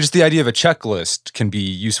 Just the idea of a checklist can be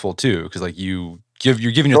useful too, because like you're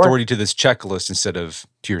giving authority to this checklist instead of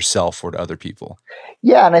to yourself or to other people.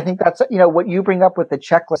 Yeah, and I think that's, what you bring up with the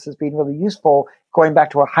checklist as being really useful, going back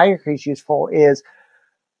to what hierarchy is useful, is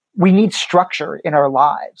we need structure in our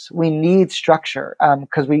lives. We need structure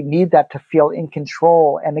because we need that to feel in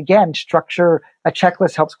control. And again, structure, a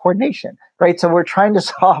checklist helps coordination, right? So we're trying to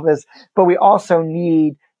solve this, but we also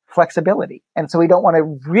need flexibility. And so we don't want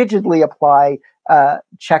to rigidly apply a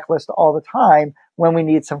checklist all the time when we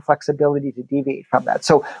need some flexibility to deviate from that.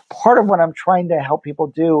 So part of what I'm trying to help people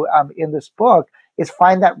do in this book is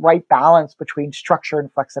find that right balance between structure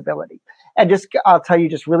and flexibility. And I'll tell you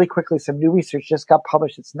just really quickly, some new research just got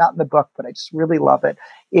published. It's not in the book, but I just really love it,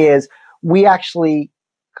 is we actually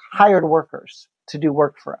hired workers to do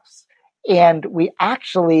work for us. And we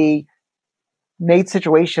actually made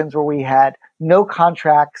situations where we had no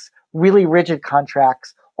contracts, really rigid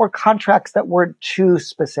contracts, or contracts that weren't too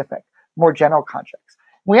specific, more general contracts.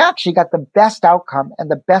 We actually got the best outcome and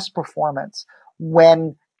the best performance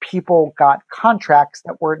when people got contracts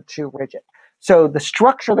that weren't too rigid. So the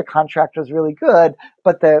structure of the contract was really good,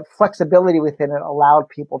 but the flexibility within it allowed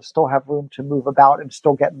people to still have room to move about and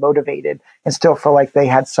still get motivated and still feel like they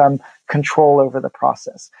had some control over the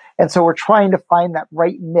process. And so we're trying to find that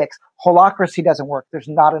right mix. Holacracy doesn't work. There's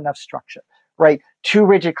not enough structure, right? Too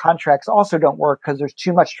rigid contracts also don't work because there's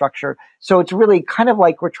too much structure. So it's really kind of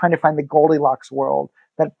like we're trying to find the Goldilocks world,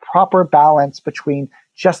 that proper balance between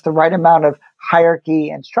just the right amount of hierarchy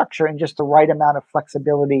and structure and just the right amount of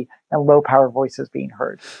flexibility and low power voices being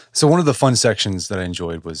heard. So one of the fun sections that I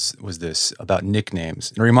enjoyed was this about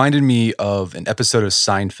nicknames. It reminded me of an episode of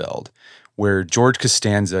Seinfeld where George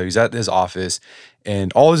Costanza, he's at his office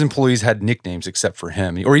and all his employees had nicknames except for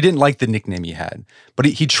him, or he didn't like the nickname he had, but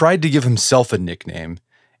he tried to give himself a nickname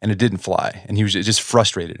and it didn't fly, and it just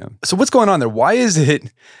frustrated him. So what's going on there? Why is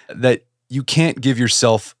it that you can't give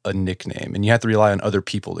yourself a nickname and you have to rely on other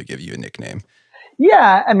people to give you a nickname?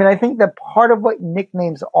 Yeah, I mean, I think that part of what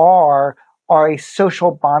nicknames are a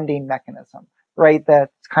social bonding mechanism, right?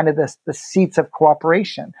 That's kind of the seats of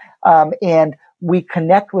cooperation. And we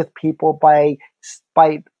connect with people by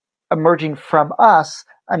emerging from us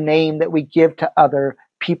a name that we give to other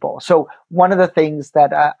people. So one of the things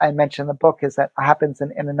that I mentioned in the book is that happens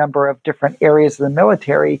in a number of different areas of the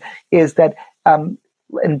military is that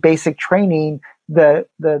in basic training, the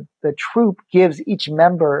troop gives each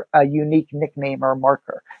member a unique nickname or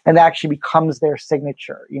marker, and that actually becomes their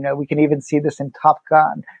signature. We can even see this in Top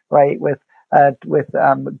Gun, right? With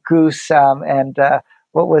Goose and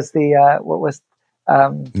what was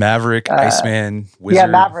Maverick, Iceman, Wizard. Yeah,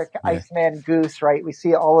 Maverick, Iceman, Goose, right? We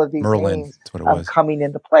see all of these Merlin, names that's what it was. Coming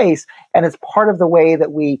into place. And it's part of the way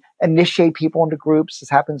that we initiate people into groups. This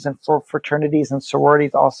happens in fraternities and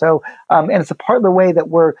sororities also. And it's a part of the way that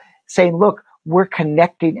we're saying, look, we're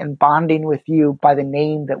connecting and bonding with you by the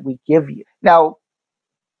name that we give you. Now,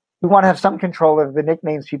 we want to have some control over the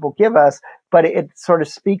nicknames people give us, but it sort of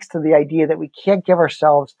speaks to the idea that we can't give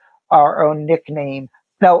ourselves our own nickname.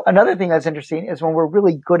 Now, another thing that's interesting is when we're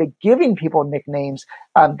really good at giving people nicknames,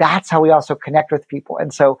 that's how we also connect with people.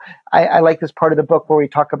 And so I like this part of the book where we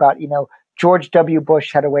talk about, George W.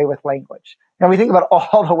 Bush had a way with language. Now we think about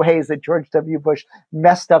all the ways that George W. Bush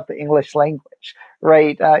messed up the English language,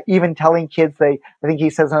 right? Even telling kids I think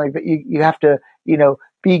he says something that you have to,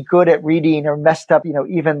 be good at reading or messed up,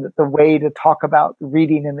 even the way to talk about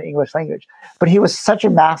reading in the English language. But he was such a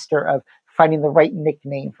master of finding the right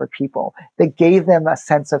nickname for people that gave them a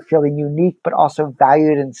sense of feeling unique, but also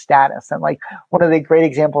valued in status. And like one of the great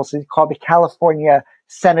examples is called the California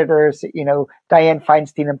Senators, Dianne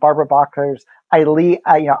Feinstein and Barbara Boxer's Ali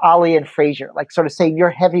and Frazier, like sort of saying you're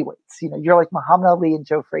heavyweights, you're like Muhammad Ali and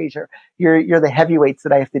Joe Frazier. You're the heavyweights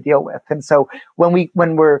that I have to deal with. And so when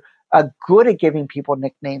we're good at giving people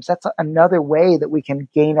nicknames, that's another way that we can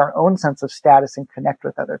gain our own sense of status and connect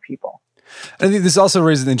with other people. I think this also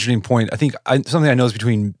raises an interesting point. I think something I know is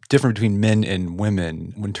different between men and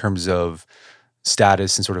women in terms of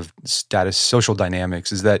status and sort of status social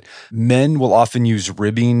dynamics is that men will often use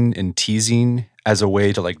ribbing and teasing as a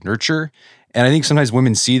way to like nurture. And I think sometimes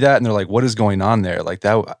women see that and they're like, what is going on there? Like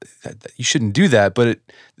that you shouldn't do that. But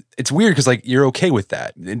it's weird because like you're okay with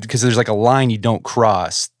that because there's like a line you don't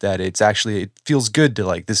cross that it feels good to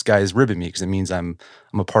like, this guy is ribbing me because it means I'm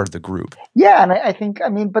a part of the group. Yeah. And I think,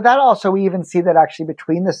 but that also, we even see that actually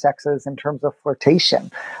between the sexes in terms of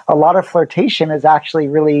flirtation. A lot of flirtation is actually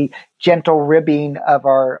really gentle ribbing of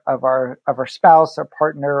our spouse or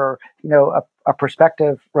partner or, a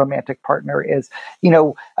prospective romantic partner is,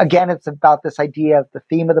 again, it's about this idea of the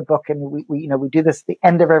theme of the book. And we do this, the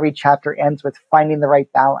end of every chapter ends with finding the right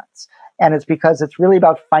balance. And it's because it's really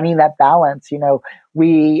about finding that balance.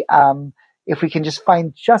 If we can just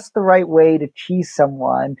find just the right way to tease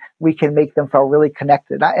someone, we can make them feel really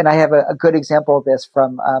connected. And I have a good example of this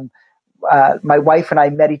from, my wife and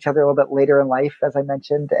I met each other a little bit later in life, as I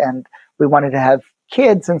mentioned, and we wanted to have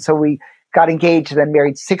kids. And so we got engaged and then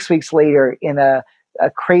married 6 weeks later in a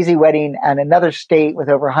crazy wedding in another state with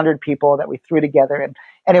over 100 people that we threw together. And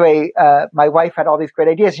anyway, my wife had all these great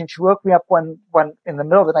ideas, and she woke me up one in the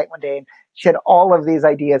middle of the night one day, and she had all of these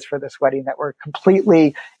ideas for this wedding that were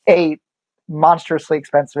completely monstrously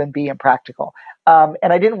expensive and impractical.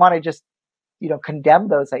 And I didn't want to just, condemn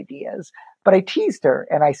those ideas, but I teased her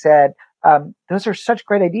and I said, those are such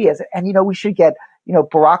great ideas. And, we should get,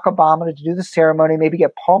 Barack Obama to do the ceremony, maybe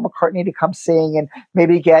get Paul McCartney to come sing, and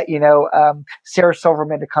maybe get, Sarah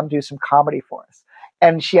Silverman to come do some comedy for us.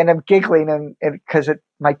 And she ended up giggling and because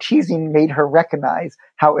my teasing made her recognize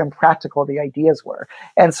how impractical the ideas were.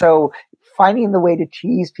 And so finding the way to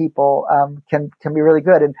tease people can be really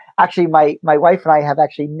good. And actually, my wife and I have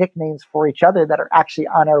actually nicknames for each other that are actually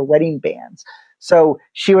on our wedding bands. So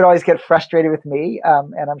she would always get frustrated with me,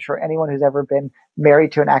 and I'm sure anyone who's ever been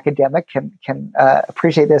married to an academic can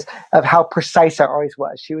appreciate this, of how precise I always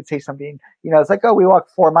was. She would say something, it's like, oh, we walked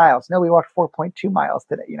 4 miles. No, we walked 4.2 miles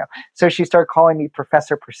today, So she started calling me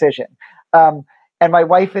Professor Precision. And my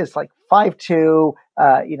wife is like 5'2",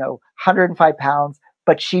 105 pounds.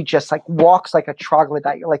 But she just like walks like a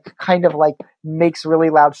troglodyte, like kind of like makes really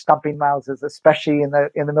loud stumping noises, especially in the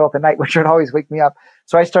middle of the night, which would always wake me up.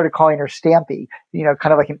 So I started calling her Stampy,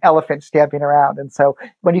 kind of like an elephant stamping around. And so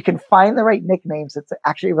when you can find the right nicknames, it's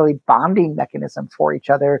actually a really bonding mechanism for each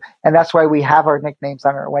other. And that's why we have our nicknames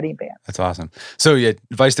on our wedding band. That's awesome. So yeah,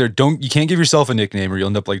 advice there, you can't give yourself a nickname or you'll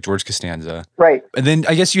end up like George Costanza. Right. And then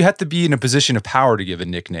I guess you have to be in a position of power to give a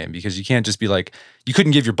nickname, because you can't just be like, you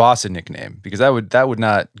couldn't give your boss a nickname because that would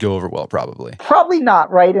not go over well, probably. Probably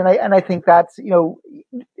not, right? And I think that's,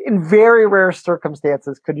 in very rare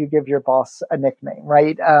circumstances could you give your boss a nickname,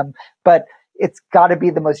 right? But it's got to be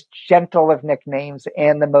the most gentle of nicknames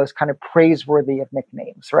and the most kind of praiseworthy of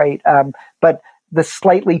nicknames, right? But the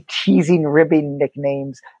slightly teasing, ribbing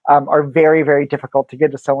nicknames are very, very difficult to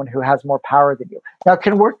give to someone who has more power than you. Now, it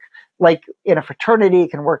can work like in a fraternity,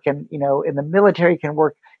 it can work in the military, it can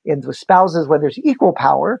work in with spouses where there's equal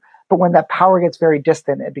power. But when that power gets very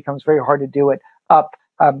distant, it becomes very hard to do it up,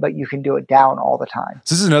 but you can do it down all the time.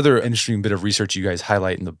 So this is another interesting bit of research you guys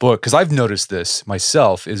highlight in the book, because I've noticed this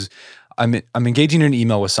myself, is I'm engaging in an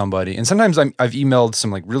email with somebody, and sometimes I've emailed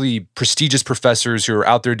some like really prestigious professors who are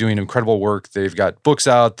out there doing incredible work. They've got books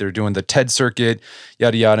out, they're doing the TED circuit,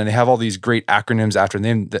 yada, yada, and they have all these great acronyms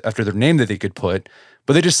after their name that they could put,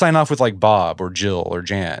 but they just sign off with like Bob or Jill or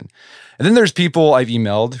Jan. And then there's people I've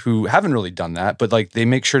emailed who haven't really done that, but like they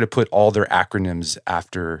make sure to put all their acronyms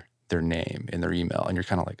after their name in their email. And you're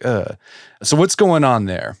kind of like, ugh. So what's going on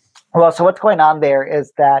there? Well, so what's going on there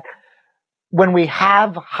is that when we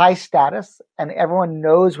have high status and everyone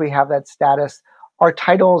knows we have that status, our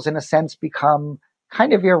titles in a sense become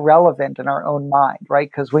kind of irrelevant in our own mind,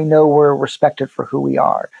 right? Because we know we're respected for who we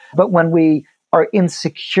are. But when we are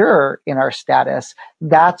insecure in our status,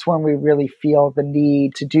 that's when we really feel the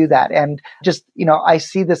need to do that. And just, I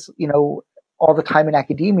see this, all the time in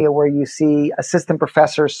academia where you see assistant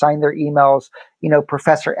professors sign their emails,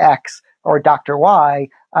 Professor X, or Dr. Y.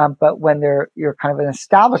 But when you're kind of an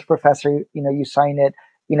established professor, you sign it,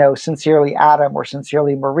 sincerely Adam or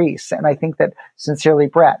sincerely Maurice. And I think that sincerely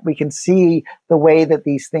Brett, we can see the way that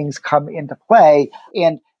these things come into play.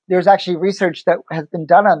 And there's actually research that has been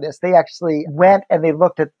done on this. They actually went and they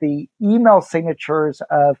looked at the email signatures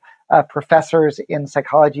of professors in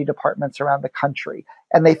psychology departments around the country.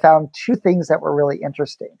 And they found two things that were really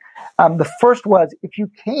interesting. The first was if you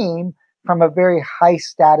came from a very high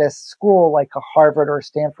status school like a Harvard or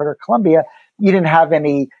Stanford or Columbia, you didn't have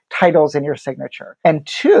any titles in your signature. And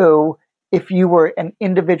two, if you were an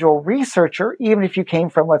individual researcher, even if you came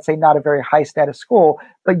from, let's say, not a very high status school,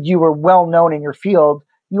 but you were well known in your field,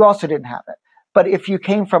 you also didn't have it. But if you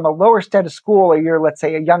came from a lower status school or you're, let's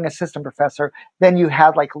say, a young assistant professor, then you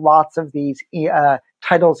had like lots of these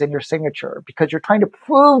titles in your signature because you're trying to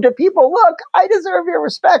prove to people, look, I deserve your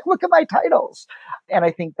respect. Look at my titles. And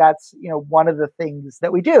I think that's, one of the things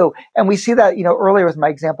that we do. And we see that, earlier with my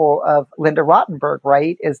example of Linda Rottenberg,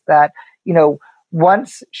 right, is that,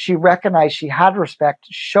 once she recognized she had respect,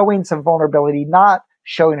 showing some vulnerability, not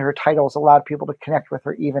showing her titles allowed people to connect with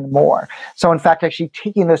her even more. So in fact, actually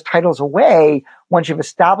taking those titles away once you've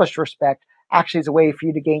established respect actually is a way for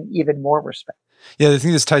you to gain even more respect. Yeah, I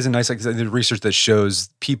think this ties in nicely because the research that shows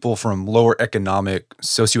people from lower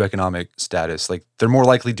socioeconomic status, like they're more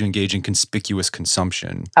likely to engage in conspicuous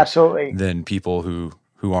consumption. Absolutely. Than people who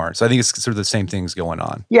aren't. So I think it's sort of the same things going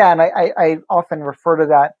on. Yeah, and I often refer to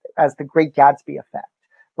that as the Great Gatsby effect.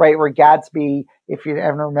 Right, where Gatsby, if you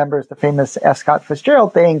ever remembers the famous F. Scott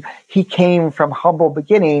Fitzgerald thing, he came from humble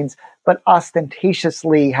beginnings, but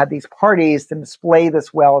ostentatiously had these parties to display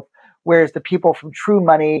this wealth, whereas the people from true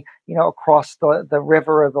money, across the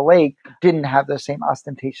river or the lake didn't have those same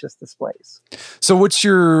ostentatious displays. So what's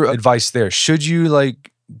your advice there? Should you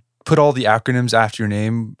put all the acronyms after your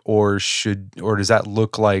name, or does that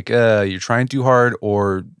look like you're trying too hard,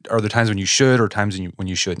 or are there times when you should or times when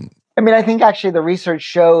you shouldn't? I mean, I think actually the research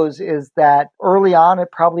shows is that early on, it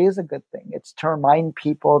probably is a good thing. It's to remind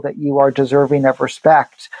people that you are deserving of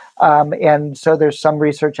respect. And so there's some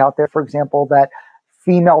research out there, for example, that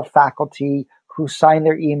female faculty who sign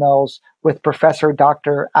their emails with professor or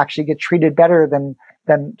doctor actually get treated better than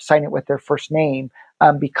sign it with their first name.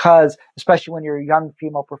 Because especially when you're a young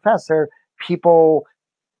female professor, people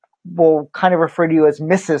will kind of refer to you as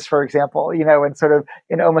Mrs., for example, and sort of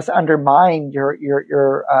almost undermine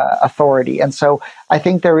your authority. And so I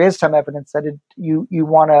think there is some evidence that you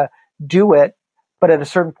want to do it, but at a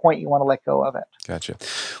certain point you want to let go of it. Gotcha.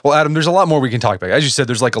 Well, Adam, there's a lot more we can talk about. As you said,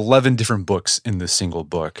 there's 11 different books in this single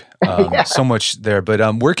book. Yeah. So much there.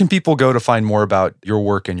 But where can people go to find more about your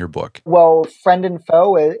work and your book? Well, Friend and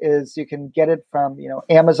Foe is you can get it from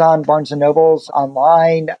Amazon, Barnes & Noble's,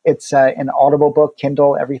 online. It's an Audible book,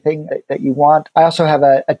 Kindle, everything that you want. I also have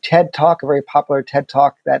a TED Talk, a very popular TED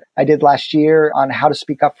Talk that I did last year on how to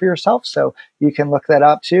speak up for yourself. So you can look that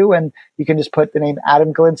up too. And you can just put the name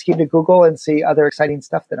Adam Galinsky to Google and see other exciting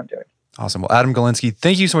stuff that I'm doing. Awesome. Well, Adam Galinsky,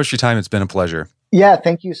 thank you so much for your time. It's been a pleasure. Yeah,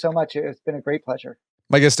 thank you so much. It's been a great pleasure.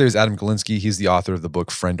 My guest today is Adam Galinsky. He's the author of the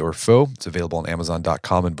book Friend or Foe. It's available on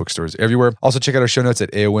Amazon.com and bookstores everywhere. Also, check out our show notes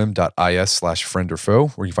at aom.is/friend or foe,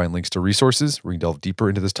 where you can find links to resources where you can delve deeper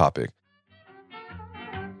into this topic.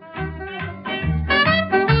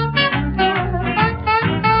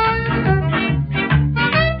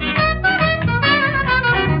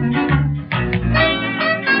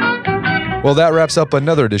 Well, that wraps up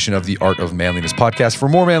another edition of the Art of Manliness podcast. For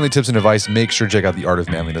more manly tips and advice, make sure to check out the Art of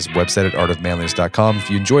Manliness website at artofmanliness.com. If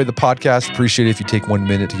you enjoyed the podcast, appreciate it if you take 1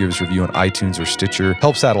 minute to give us a review on iTunes or Stitcher.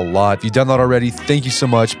 Helps out a lot. If you've done that already, thank you so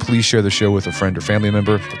much. Please share the show with a friend or family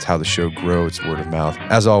member. That's how the show grows. It's word of mouth.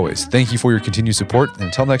 As always, thank you for your continued support. And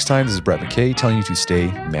until next time, this is Brett McKay telling you to stay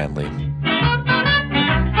manly.